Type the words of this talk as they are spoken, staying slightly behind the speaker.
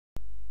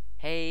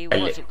Hey,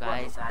 what's up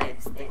guys,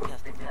 it's the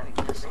Catholic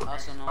Victus,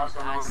 also known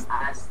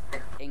as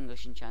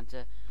English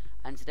Enchanter,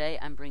 and today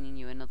I'm bringing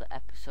you another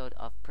episode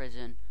of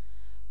Prison,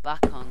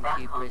 back on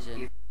Q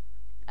Prison,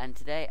 and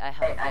today I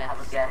have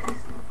a guest,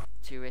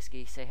 Too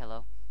Risky. Say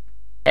hello.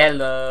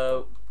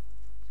 Hello.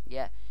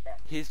 Yeah,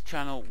 his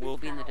channel will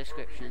be in the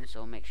description,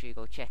 so make sure you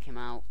go check him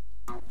out,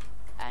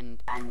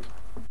 and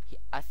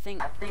I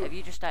think, have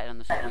you just started on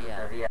the server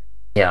yet?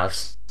 Yeah, I've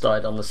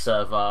started on the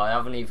server. I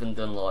haven't even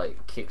done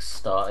like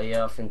Kickstarter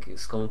yet, I think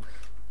it's called.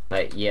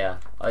 Mate, yeah.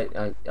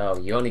 Oh,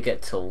 you only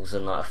get tools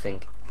and that, I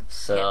think.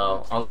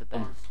 So I'm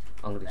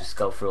gonna just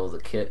go through all the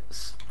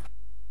kits.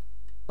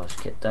 Flash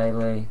kit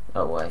daily.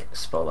 Oh wait,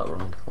 spell that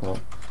wrong.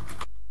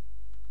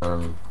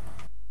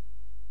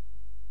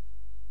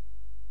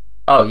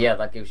 Oh yeah,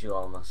 that gives you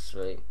armor.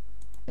 Sweet.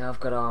 Yeah, I've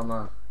got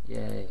armor.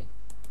 Yay.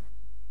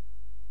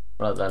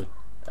 Right then.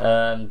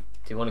 Do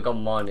you want to go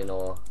mining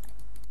or?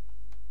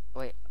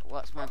 Wait,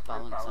 what's my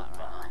balance at right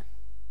now?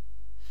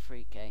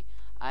 3k.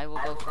 I will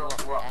go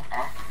to warp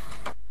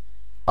F.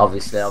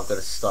 Obviously, I've got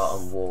to start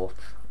on warp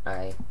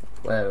A.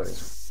 Where is?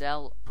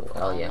 Sell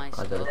all my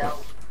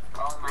stuff.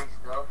 All my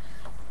stuff.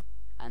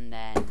 And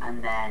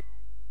then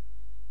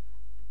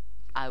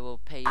I will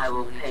pay you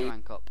some money to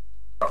rank up.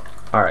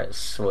 Alright,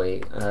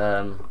 sweet.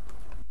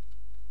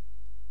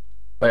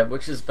 Wait,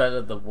 which is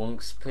better, the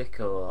Wunks pick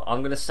or?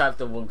 I'm gonna save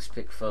the Wunks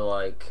pick for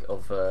like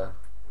other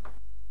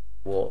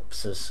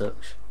warps as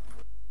such.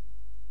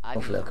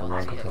 Hopefully I can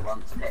rank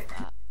up.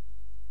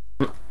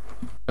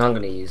 I'm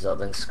gonna use that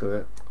then, screw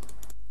it.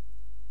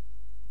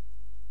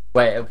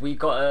 Wait, have we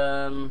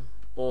got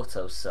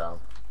auto cell?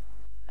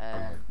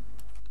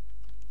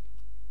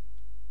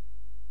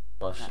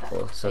 Flash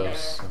auto cell.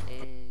 Is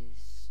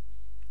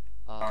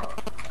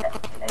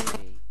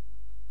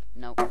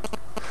nope.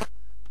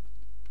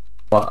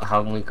 What?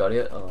 Haven't we got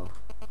it? Oh.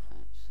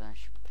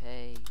 Slash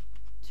pay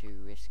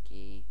Too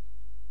Risky.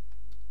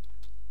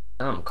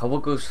 Damn, cobble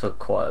goes for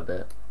quite a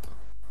bit.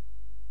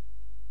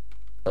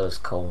 That was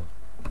cool.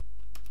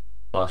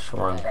 Flash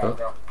rank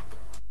up.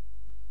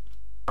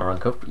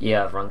 Rank up?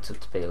 Yeah, I've ranked up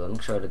to B. Let me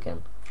try it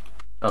again.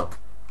 Oh.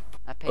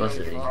 I paid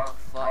you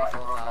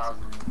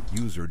 44,000.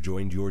 User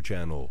joined your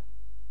channel.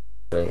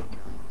 Wait.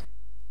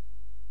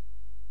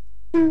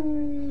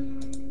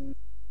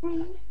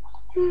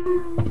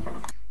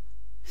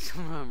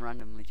 Someone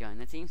randomly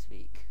joined the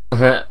TeamSpeak.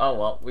 Oh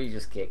well, we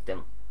just kicked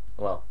him.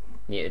 Well,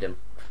 muted him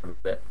for a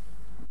bit.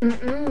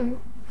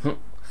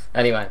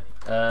 Anyway,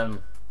 yeah.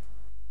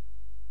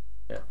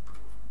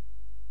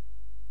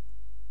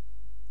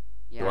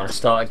 You want to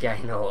start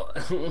again or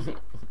what?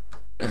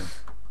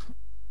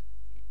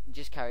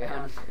 Just carry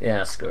on.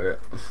 Yeah, screw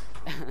it.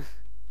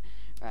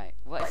 Right,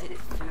 what is it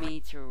for me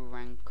to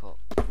rank up?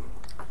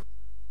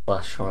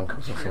 Flash rank up,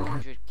 I think.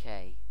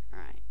 200k.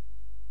 Right.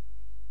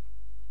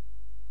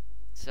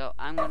 So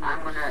I'm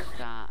gonna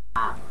start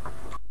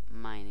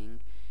mining.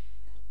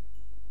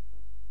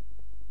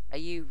 Are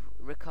you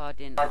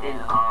recording?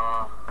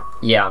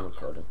 Yeah, I'm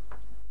recording.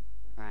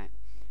 Right.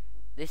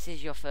 This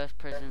is your first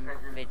prison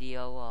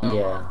video or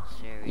Yeah.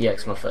 series? Yeah,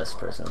 it's my first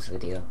prison's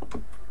video.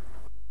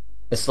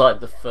 It's like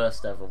the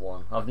first ever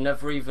one. I've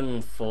never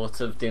even thought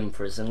of doing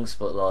prisons,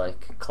 but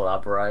like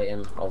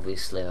collaborating,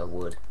 obviously I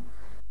would.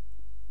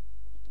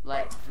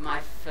 Like for my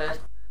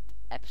first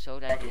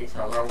episode, I did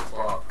solo,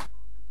 but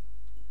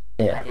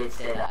Yeah. I did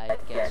say that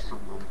I'd get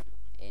someone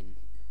in.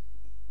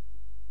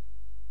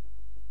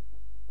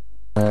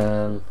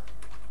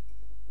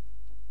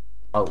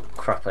 Oh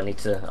crap! I need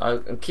to. I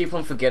keep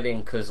on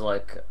forgetting because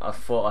like I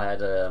thought I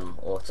had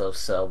auto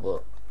cell,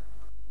 but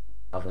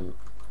I haven't.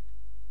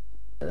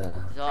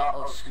 Is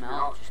auto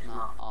smell, just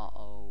not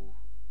auto.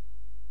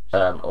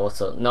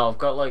 Auto. No, I've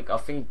got like I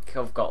think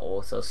I've got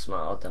auto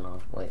smart. I don't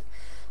know. Wait.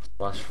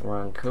 Flash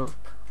rank up.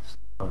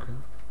 Rank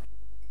up.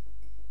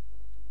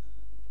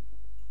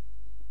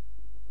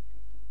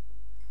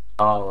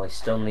 Oh, I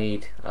still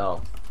need.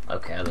 Oh,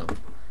 okay then.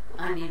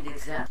 I need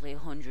exactly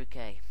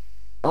 100k.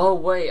 Oh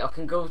wait, I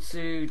can go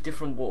to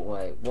different warp.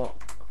 Wait, what?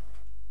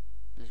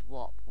 There's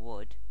what?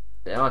 Wood.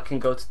 Yeah, I can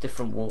go to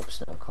different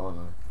warps now, can't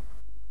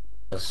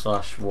I?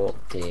 Slash warp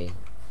D.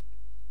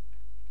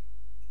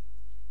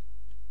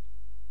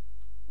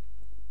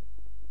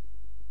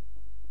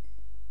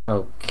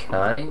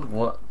 Okay,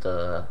 what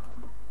the?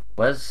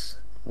 Where's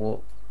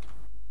warp?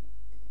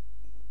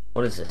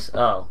 What is this?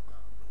 Oh,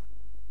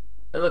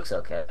 it looks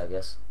okay, I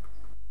guess.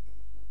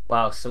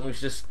 Wow,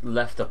 someone's just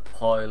left a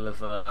pile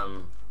of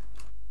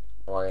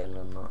iron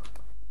and that.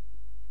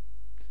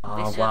 Oh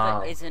This wow.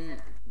 server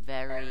isn't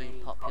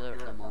very popular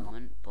at the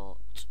moment, but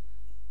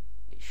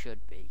it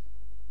should be.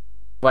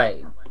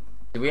 Wait,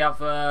 do we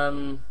have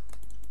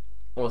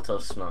auto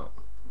smart?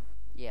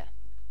 Yeah.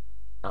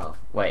 Oh,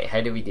 wait,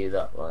 how do we do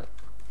that? Like,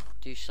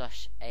 Do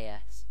slash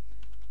AS.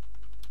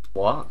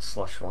 what?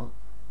 Slash what?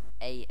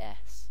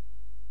 AS.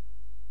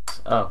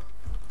 Oh.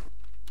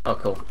 Oh,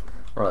 cool.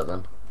 Right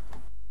then.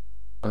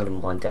 I'm gonna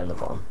mine down the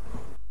bottom.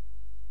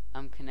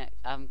 I'm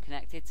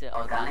connected to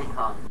Organic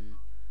on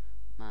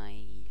my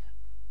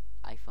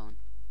iPhone.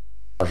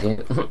 Have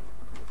you?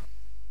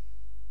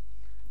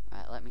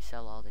 me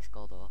sell all this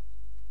gold ore.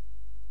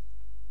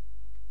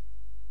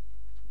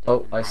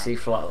 Oh, I see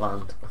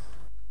flatland.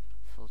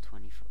 Full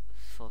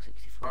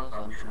 464, so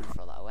I'm just gonna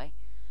throw that away.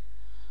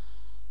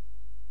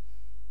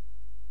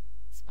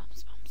 Spam,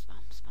 spam,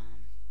 spam,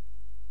 spam.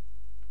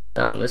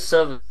 Damn, this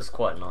server is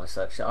quite nice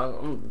actually.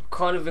 I'm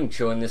kind of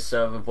enjoying this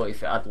server, but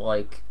if it had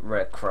like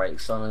red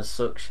crates on and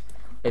such,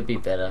 it'd be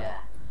better. Yeah.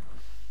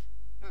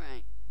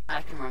 Right,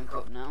 I can rank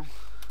up now.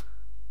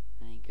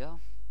 There you go.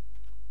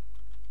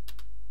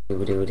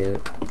 Do.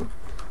 I'll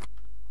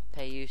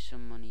pay you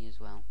some money as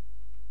well.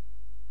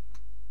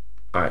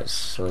 Alright,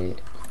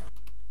 sweet.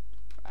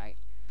 Right,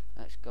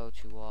 let's go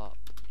to warp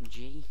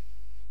G.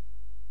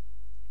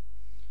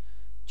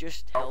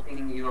 Just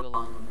helping you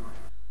along.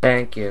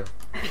 Thank you.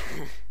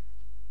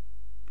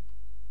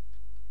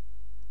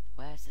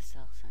 Where's the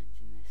cell signs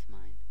in this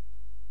mine?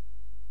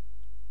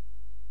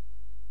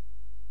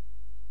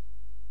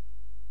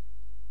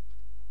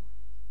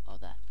 Oh,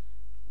 there.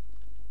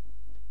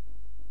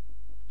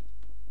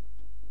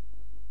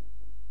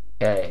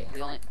 Okay. The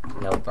only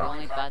No The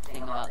only back. bad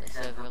thing about this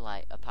server,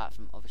 like apart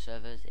from other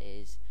servers,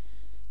 is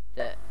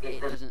that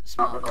it doesn't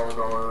smell the gold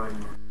ore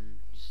and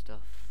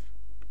stuff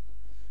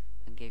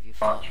and give you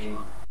fortune.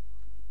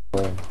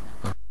 fortune.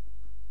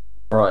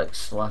 Right,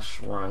 slash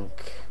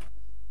rank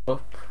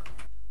up.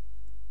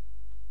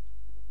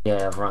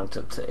 Yeah, I've ranked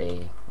up to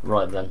E.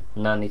 Right then,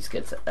 now I need to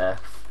get to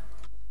F.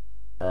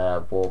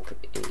 Warp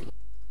E.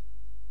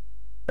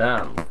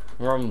 Damn,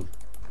 we're on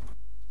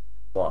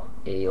what,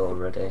 E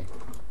already?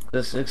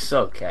 This looks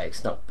okay,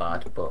 it's not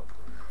bad, but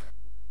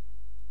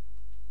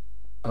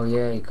oh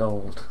yeah,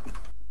 gold.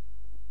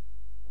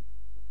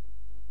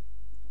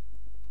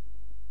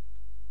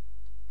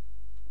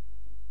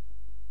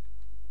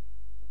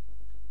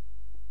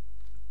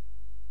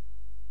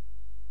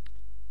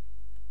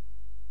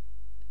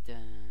 Duh.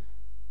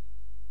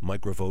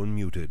 Microphone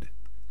muted.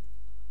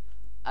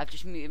 I've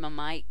just muted my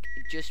mic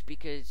just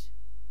because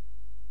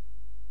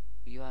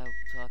you are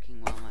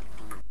talking while my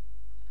phone.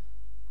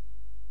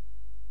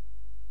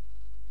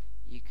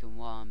 You can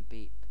warn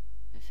beep.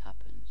 This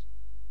happens.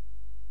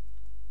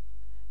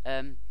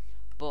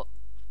 But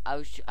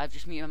I've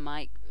just muted my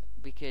mic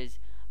because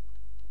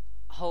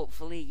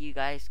hopefully you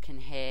guys can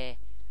hear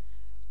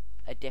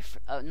a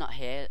different. Not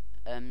hear.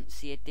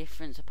 See a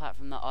difference apart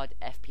from the odd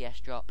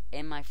FPS drop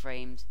in my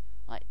frames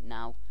like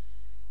now.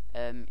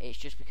 It's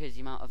just because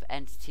the amount of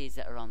entities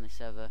that are on this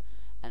server,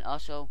 and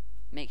also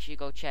make sure you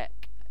go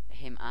check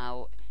him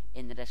out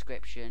in the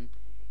description.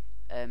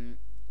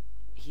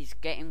 He's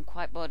getting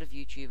quite bored of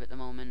YouTube at the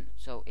moment,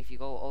 so if you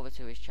go over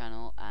to his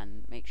channel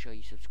and make sure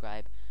you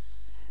subscribe,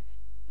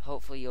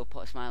 hopefully you'll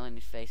put a smile on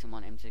his face and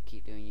want him to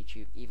keep doing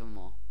YouTube even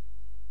more.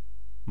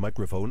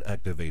 Microphone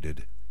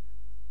activated.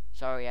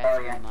 Sorry, I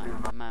threw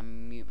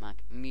mute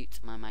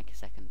my mic a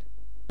second.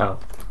 Oh,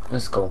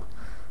 that's cool.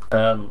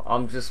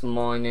 I'm just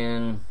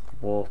mining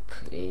Warp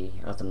E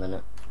at the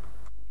minute.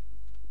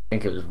 I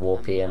think it was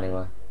Warp E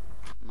anyway.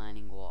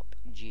 Mining warp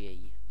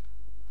G.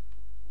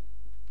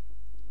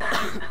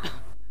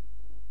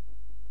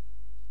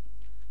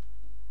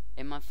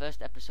 In my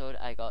first episode,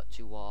 I got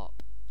to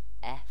warp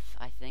F,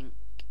 I think.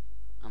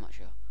 I'm not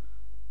sure.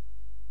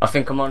 I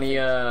think I'm only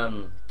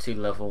 2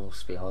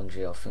 levels behind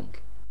you, I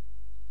think.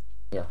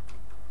 Yeah.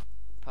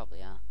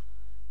 Probably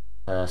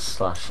are.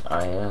 Slash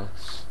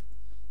IS.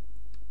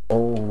 Oh,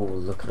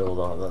 look at all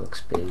that, that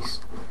looks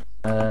beast.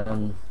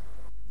 Right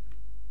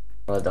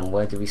then,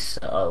 where do we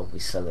sell? Oh, we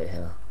sell it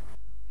here.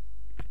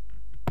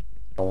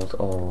 Gold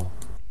ore.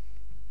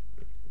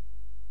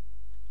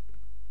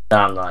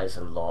 Damn, that is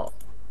a lot.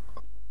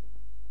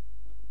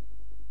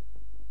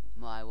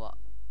 Why, what?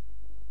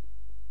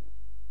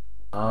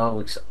 Oh,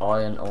 it's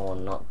iron ore,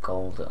 not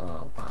gold.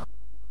 Oh, wow.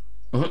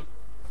 I thought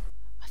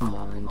I put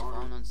Mind. my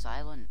phone on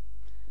silent.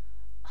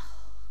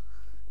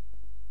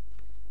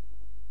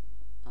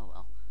 Oh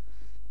well.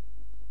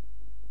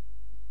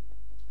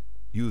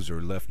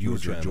 User left your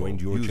channel.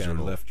 Joined your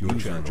channel. Left your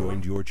channel.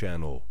 Joined your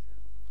channel.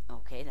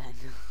 Okay then.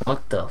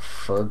 What the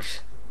fudge?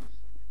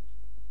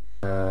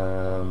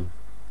 That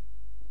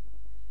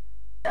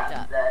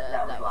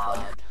was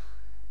loud.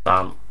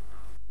 Bam.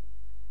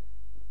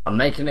 I'm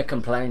making a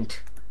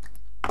complaint.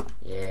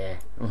 Yeah.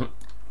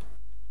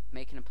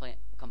 Making a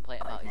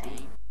complaint about his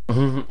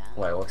name.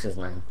 Wait, what's his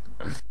name?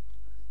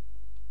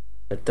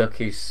 The duck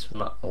who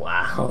smokes.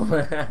 Wow.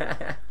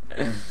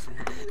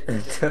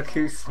 The duck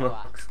who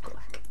smokes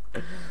quack.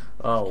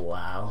 Oh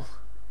wow.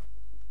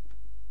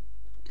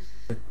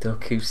 The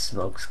duck who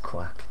smokes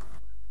quack.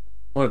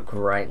 What a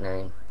great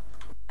name.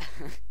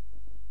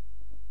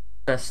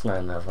 Best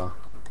name ever.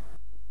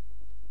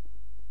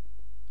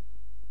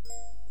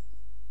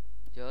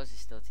 Yours is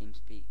still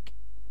TeamSpeak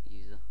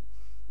user.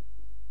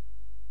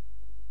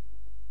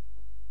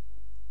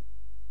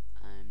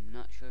 I'm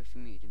not sure if he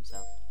muted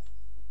himself.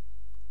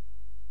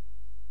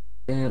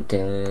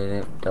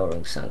 Don't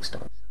ring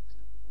Sandstone.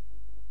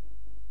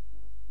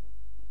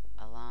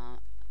 Alarm.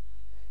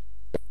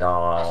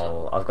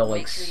 Oh, I've got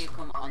like. Make sure you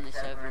come on the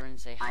server and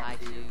say hi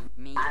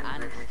to me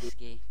and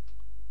Risky.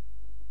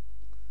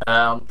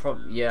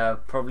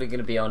 Probably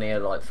gonna be on here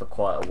like for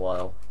quite a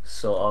while,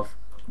 sort of.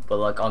 But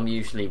like I'm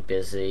usually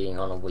busy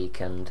on a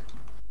weekend.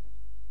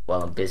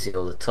 Well, I'm busy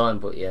all the time,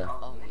 but yeah.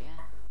 Oh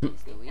yeah,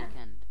 it's the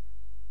weekend.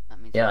 That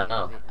means Yeah, I I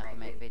know. can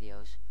make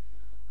videos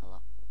a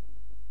lot.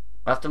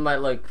 I have to make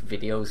like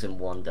videos in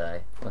one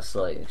day. That's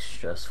like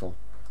stressful.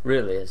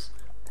 Really is.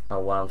 Oh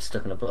wow, I'm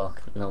stuck in a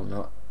block. No, I'm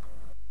not.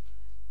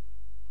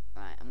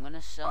 Right, I'm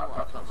gonna sell what I've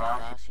got so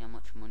far, see how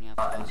much money I've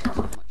got, and see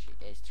how much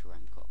it is to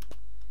rank up.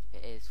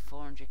 It is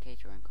 400k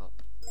to rank up.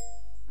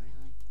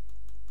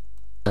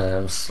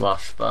 Really?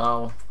 Slash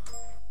bow.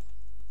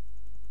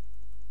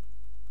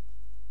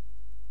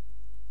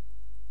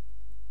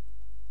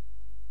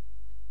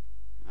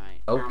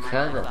 Right. Okay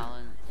My then.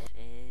 balance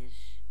is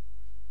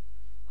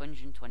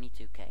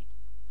 122k.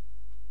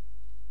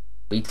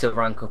 Me to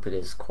rank up it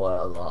is quite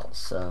a lot,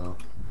 so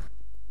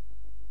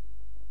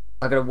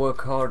I gotta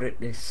work hard at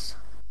this.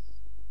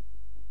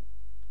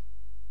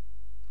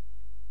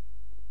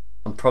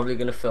 I'm probably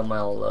gonna fill my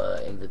whole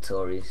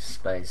inventory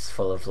space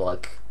full of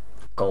like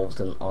gold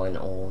and iron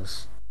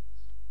ores.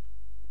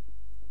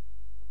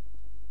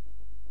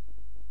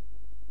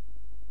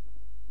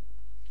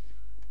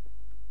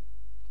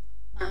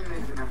 I'm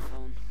moving my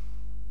phone.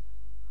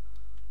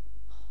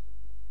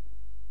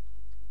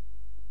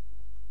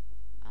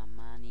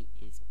 Armani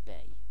is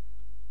Bay.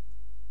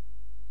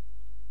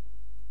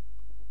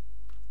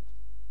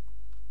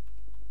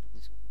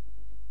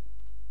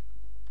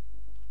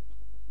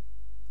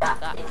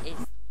 That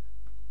is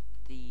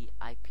the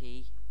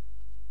IP.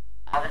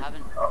 I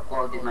haven't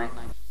uploaded my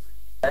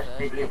first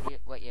video.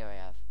 What year I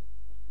have?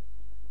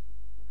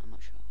 I'm not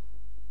sure.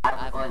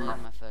 I've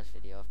uploaded my first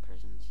video of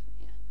prisons.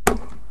 Yeah.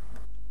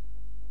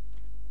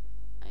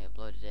 I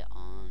uploaded it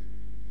on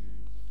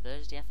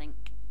Thursday, I think.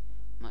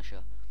 I'm not sure.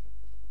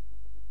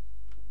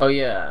 Oh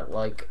yeah,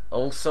 like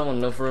also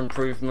another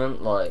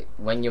improvement, like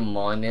when you're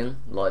mining,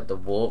 like the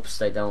warps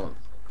they don't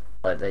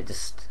like they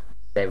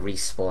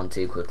respawn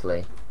too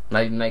quickly.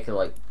 Maybe make it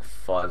like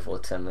 5 or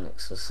 10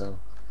 minutes or so.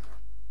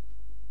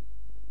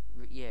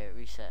 Yeah, it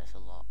resets a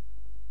lot.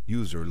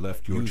 User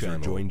left your channel.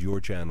 Joined your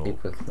Too channel.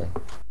 quickly.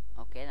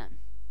 Okay then.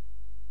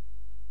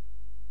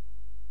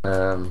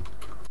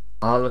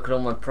 Oh look at all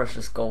my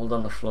precious gold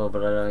on the floor,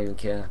 but I don't even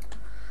care.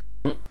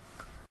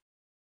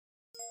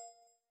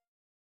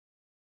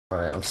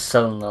 Right, I'm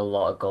selling a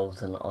lot of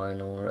gold and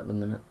iron ore at the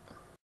minute.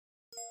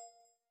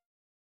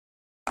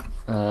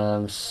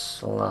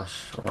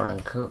 Slash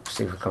rank up,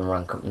 see if we can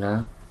rank up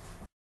now.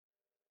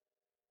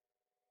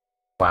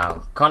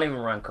 Wow, can't even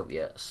rank up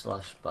yet.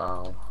 Slash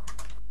bow.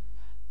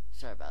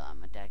 Sorry about that,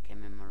 my dad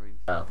came in my room.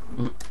 Oh.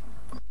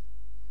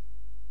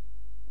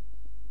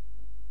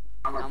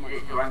 How much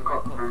did you rank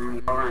up from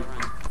your rank?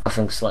 I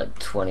think it's like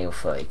 20 or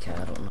 30k,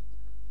 I don't know.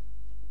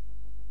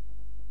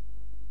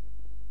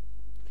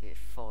 Okay,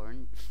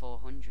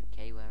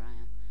 400k where I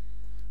am.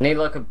 Need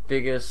like a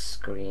bigger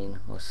screen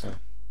or something.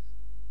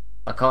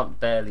 I can't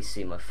barely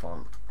see my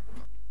font.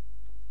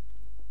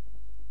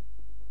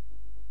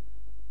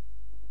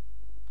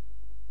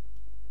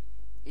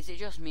 Is it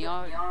just me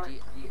or do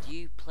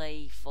you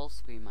play full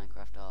screen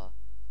Minecraft or?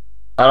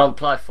 I don't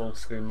play full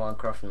screen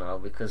Minecraft now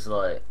because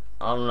like,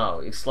 I don't know,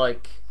 it's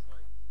like,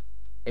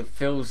 it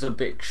feels a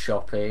bit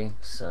shoppy,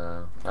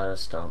 so I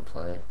just don't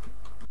play it.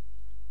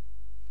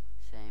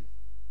 Same.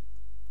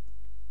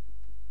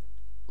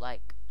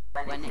 Like,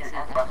 when it's in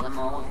FLF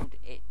mode,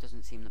 it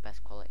doesn't seem the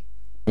best quality.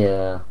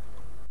 Yeah.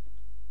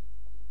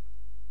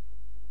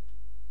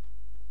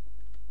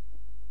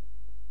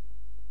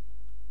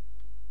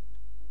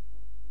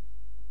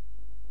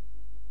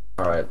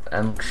 Alright,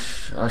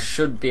 I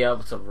should be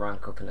able to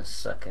rank up in a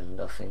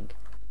second, I think.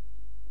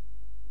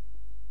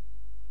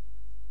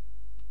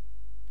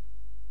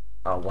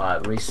 Oh wow,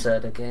 it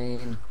reset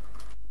again.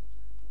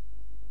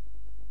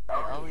 It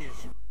always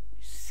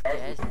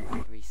scares me when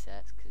it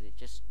resets because it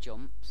just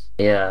jumps.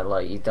 Yeah,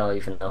 like you don't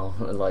even know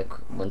like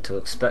when to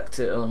expect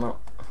it or not.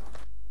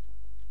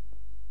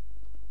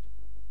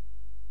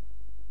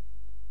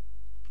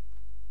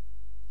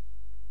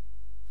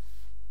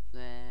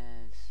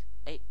 There's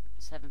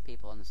 7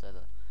 people on the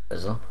server.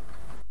 Is there?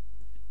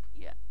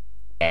 Yeah.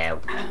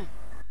 Ow.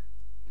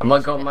 I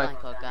might go It's a bit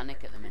make like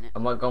organic at the minute. I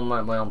might go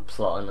make my own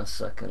plot in a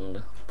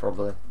second,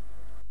 probably.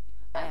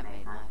 I haven't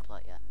made my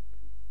plot yet.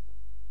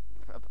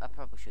 I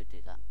probably should do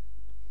that.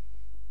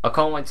 I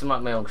can't wait to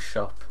make my own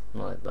shop.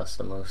 Like that's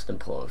the most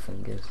important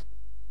thing is.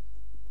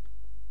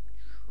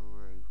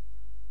 True.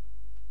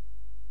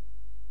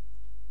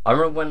 I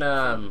remember when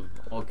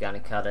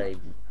Organic had a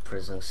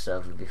prison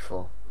server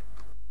before.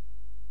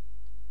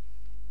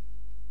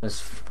 It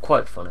was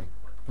quite funny.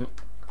 Where's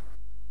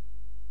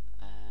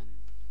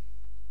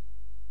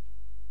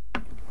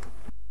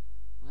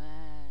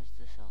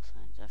the cell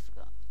signs? I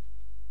forgot.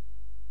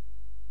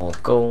 More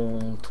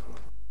gold.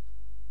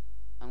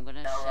 I'm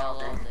gonna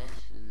sell all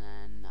this and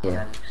then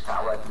Yeah.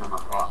 Start working on my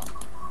plot.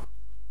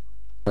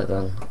 But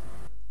then,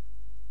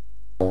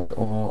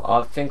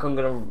 I think I'm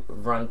gonna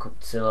rank up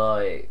to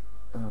like,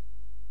 I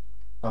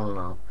don't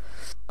know.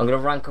 I'm gonna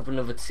rank up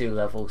another 2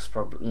 levels,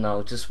 probably.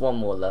 No, just one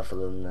more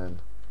level and then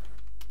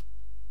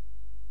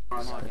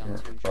already on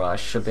 200 Right, I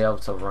should be able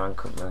to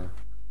rank up now.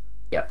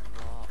 Yep.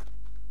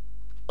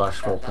 What?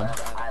 Slash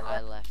roleplay.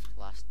 I left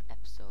last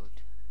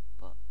episode,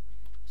 but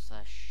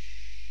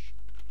slash.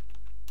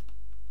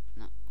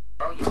 No.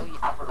 Oh, yeah,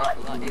 I forgot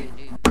you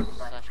can do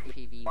slash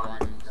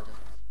PV1 and stuff.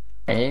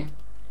 Can you?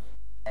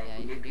 Yeah,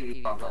 you can do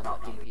PV1, but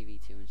not do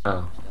PV2 and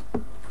Oh.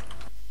 stuff.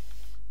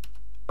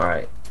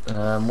 Alright.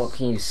 What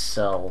can you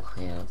sell?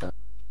 Yeah, the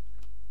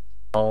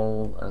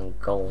coal and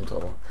gold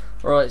ore.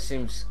 Right,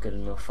 seems good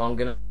enough. I'm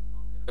gonna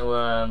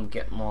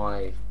get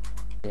my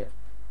I'm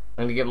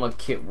gonna get my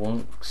kit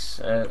once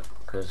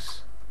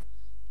because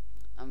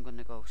I'm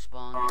gonna go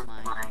spawn, get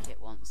my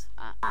kit once,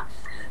 axe,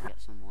 and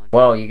get some wood.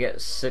 well, you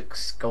get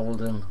 6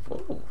 golden.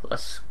 Ooh,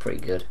 that's pretty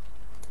good.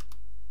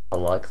 I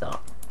like that.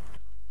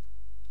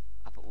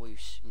 I put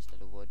loose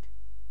instead of wood.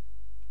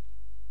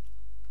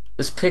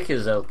 This pick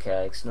is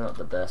okay. It's not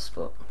the best,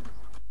 but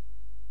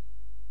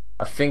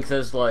I think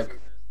there's like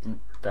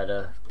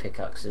better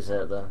pickaxes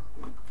out there.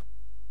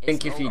 I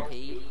think if you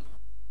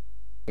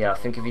I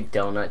think if you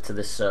donate to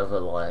this server,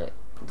 like,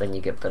 then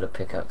you get better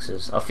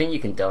pickaxes. I think you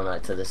can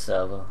donate to this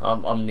server.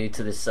 I'm new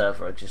to this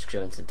server. I just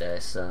joined today,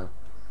 so.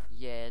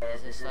 Yeah,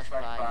 there's a slash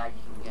buy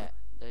you can get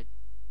the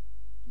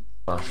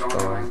Slash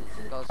buy.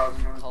 goes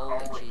from coal,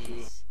 which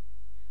is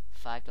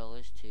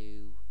 $5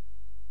 to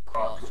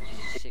quartz,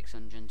 which is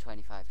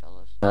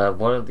 $625.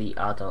 What are the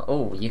add-on?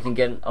 Oh, you can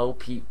get an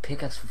OP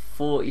pickaxe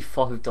for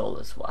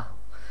 $45. Wow.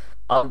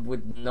 I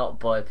would not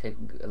buy a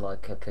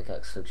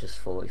pickaxe for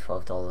just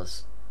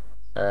 $45.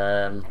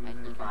 And you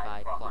can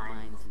buy plot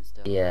mines and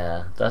stuff.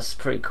 Yeah, that's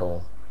pretty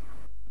cool.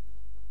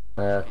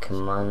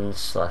 Command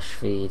slash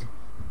feed.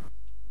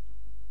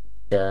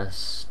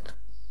 Chest.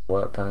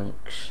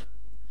 Workbench.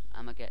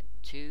 I'm gonna get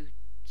 2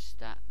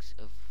 stacks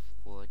of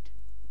wood.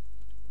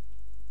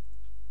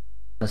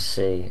 Let's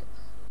see.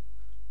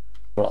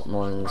 Plot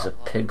mines, a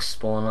pig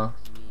spawner.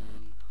 Me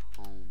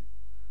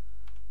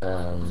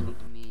home.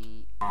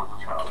 Me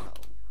home.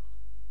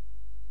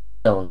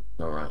 Don't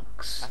know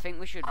ranks. I think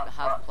we should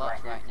have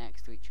plots right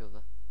next to each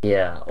other.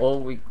 Yeah,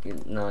 or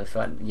no, in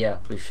fact, yeah,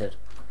 we should.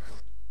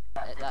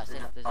 That's if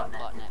there's a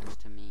plot next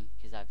to me,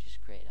 because I've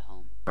just created a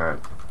home.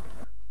 Alright.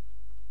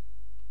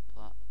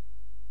 Plot.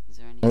 Is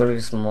there any? I'm gonna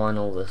just mine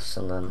all this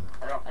and then.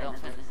 I don't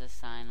think there's a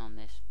sign on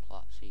this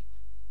plot, so you...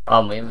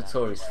 Oh, my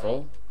inventory's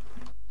full.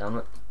 Damn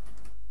it.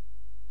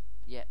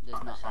 Yeah,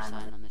 there's not a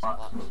sign on this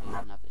plot, so you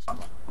can have this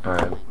plot.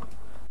 Alright.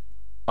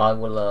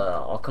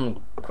 I'll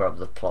come grab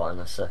the plot in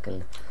a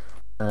second.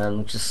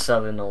 Just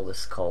selling all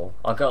this coal.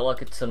 I got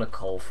like a ton of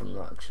coal from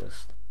that,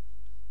 just.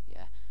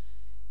 Yeah.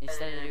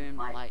 Instead of doing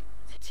like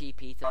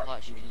TP to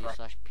plots, you can do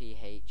slash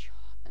PH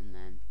and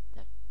then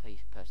the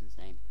person's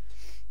name.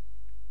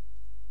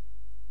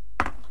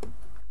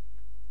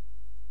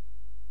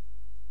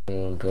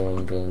 Boom,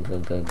 boom, boom,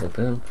 boom, boom, boom,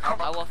 boom. How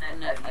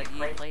often have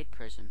you played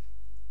Prison?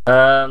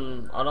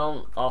 I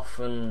don't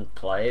often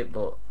play it,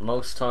 but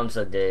most times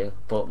I do.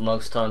 But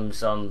most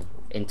times I'm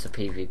into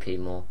PvP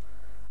more.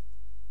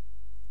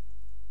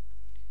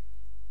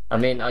 I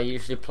mean, I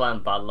usually play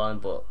on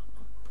Badline, but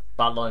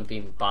Badline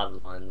being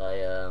Badline,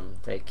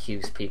 they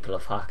accuse people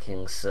of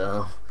hacking,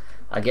 so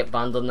I get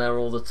banned on there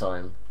all the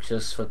time,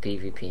 just for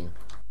PvP.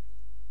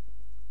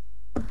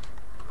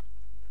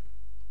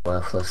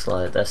 Worthless,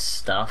 like, their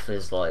stuff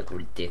is like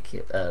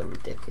ridiculous. I'm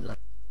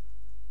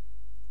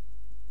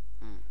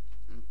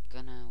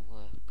gonna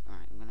work.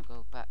 Alright, I'm gonna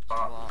go back to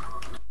our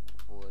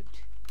wood.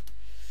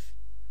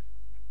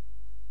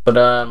 But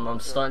I'm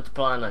starting to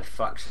play on a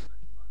faction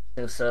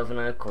server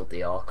now called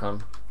the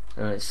Archon,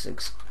 and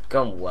it's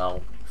gone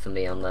well for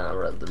me on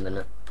there at the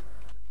minute.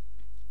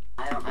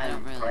 I don't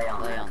really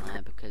play on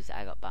there because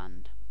I got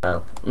banned.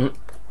 Oh.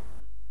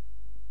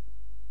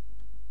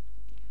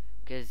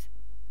 Because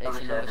it's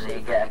another server you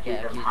get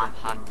accused of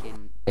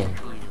hacking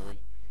easily.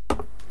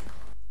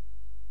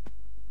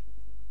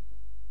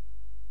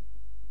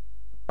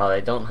 Oh,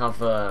 they don't have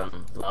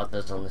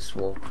ladders on this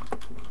wall.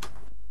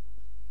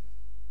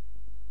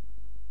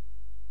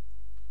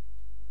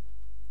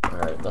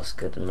 Alright, that's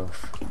good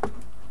enough.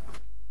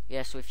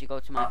 Yeah, so if you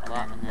go to my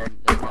plot and then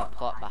there's a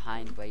plot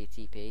behind where you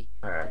TP,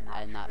 Alright.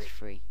 and that's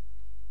free.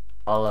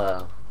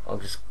 I'll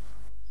just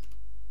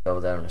go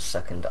there in a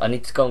second. I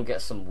need to go and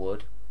get some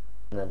wood,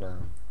 and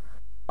then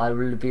I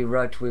will be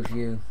right with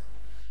you.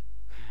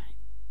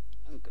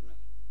 I'm gonna...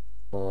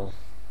 Or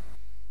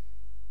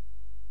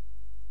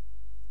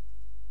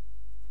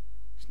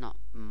It's not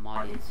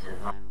modded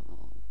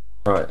survival.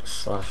 right,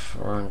 slash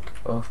rank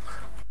up.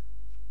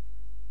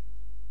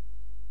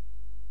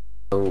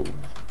 Oh,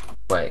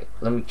 wait,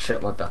 let me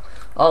check my bell.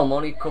 Oh, I'm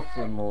only a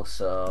couple more,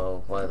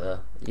 so whether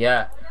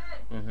yeah.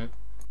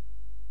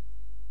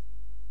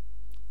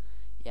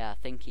 Yeah, I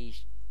think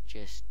he's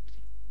just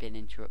been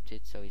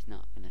interrupted, so he's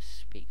not gonna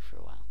speak for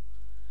a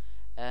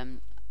while.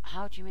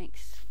 How do you make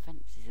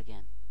fences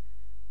again?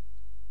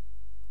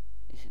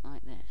 Is it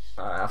like this?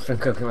 I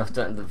think I'm gonna have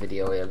to end the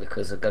video here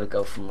because I've got to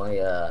go for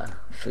my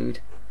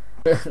food.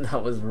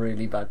 That was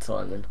really bad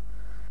timing.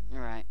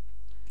 Alright.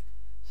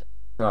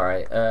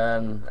 Alright,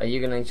 are you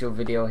gonna end your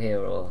video here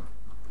or?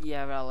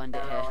 Yeah, I'll end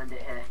it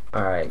here.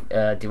 Alright,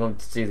 do you want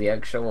to do the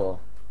extra or?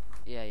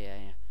 Yeah.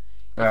 If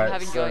Alright, you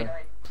have enjoyed,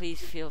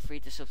 please feel free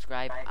to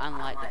subscribe and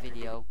like the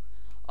video.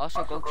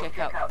 Also, go check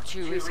out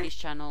Too Risky's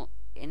channel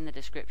in the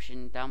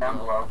description down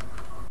below.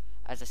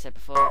 As I said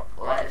before,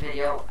 like the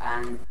video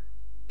and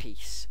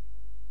peace.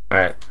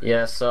 Alright,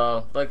 yeah,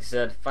 so like I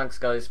said, thanks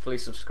guys,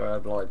 please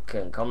subscribe, like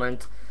and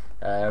comment.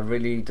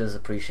 Really does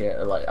appreciate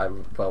it,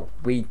 well,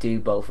 we do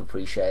both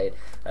appreciate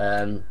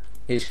it.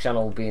 His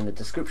channel will be in the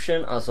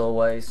description as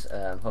always.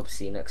 Hope to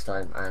see you next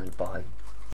time, and bye.